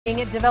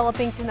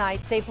Developing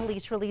tonight, state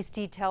police released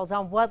details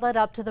on what led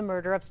up to the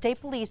murder of state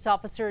police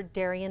officer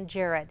Darian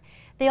Jarrott.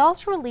 They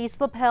also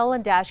released lapel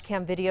and dash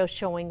cam video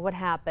showing what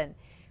happened.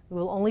 We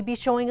will only be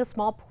showing a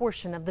small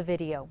portion of the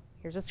video.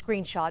 Here's a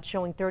screenshot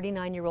showing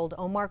 39-year-old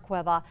Omar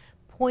Cueva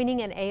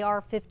pointing an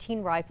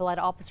AR-15 rifle at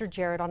Officer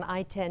Jarrott on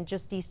I-10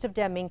 just east of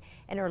Deming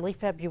in early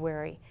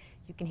February.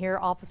 You can hear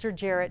Officer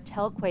Jarrott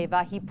tell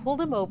Cueva he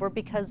pulled him over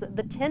because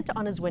the tint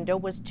on his window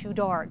was too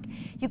dark.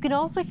 You can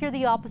also hear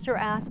the officer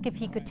ask if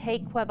he could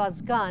take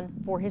Cueva's gun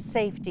for his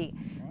safety.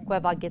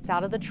 Cueva gets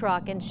out of the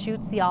truck and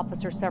shoots the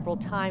officer several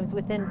times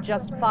within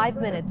just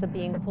 5 minutes of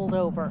being pulled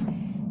over.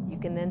 You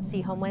can then see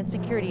Homeland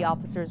Security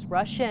officers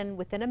rush in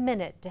within a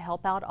minute to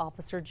help out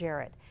Officer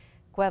Jarrott.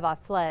 Cueva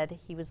fled.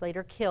 He was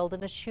later killed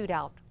in a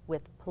shootout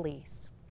with police.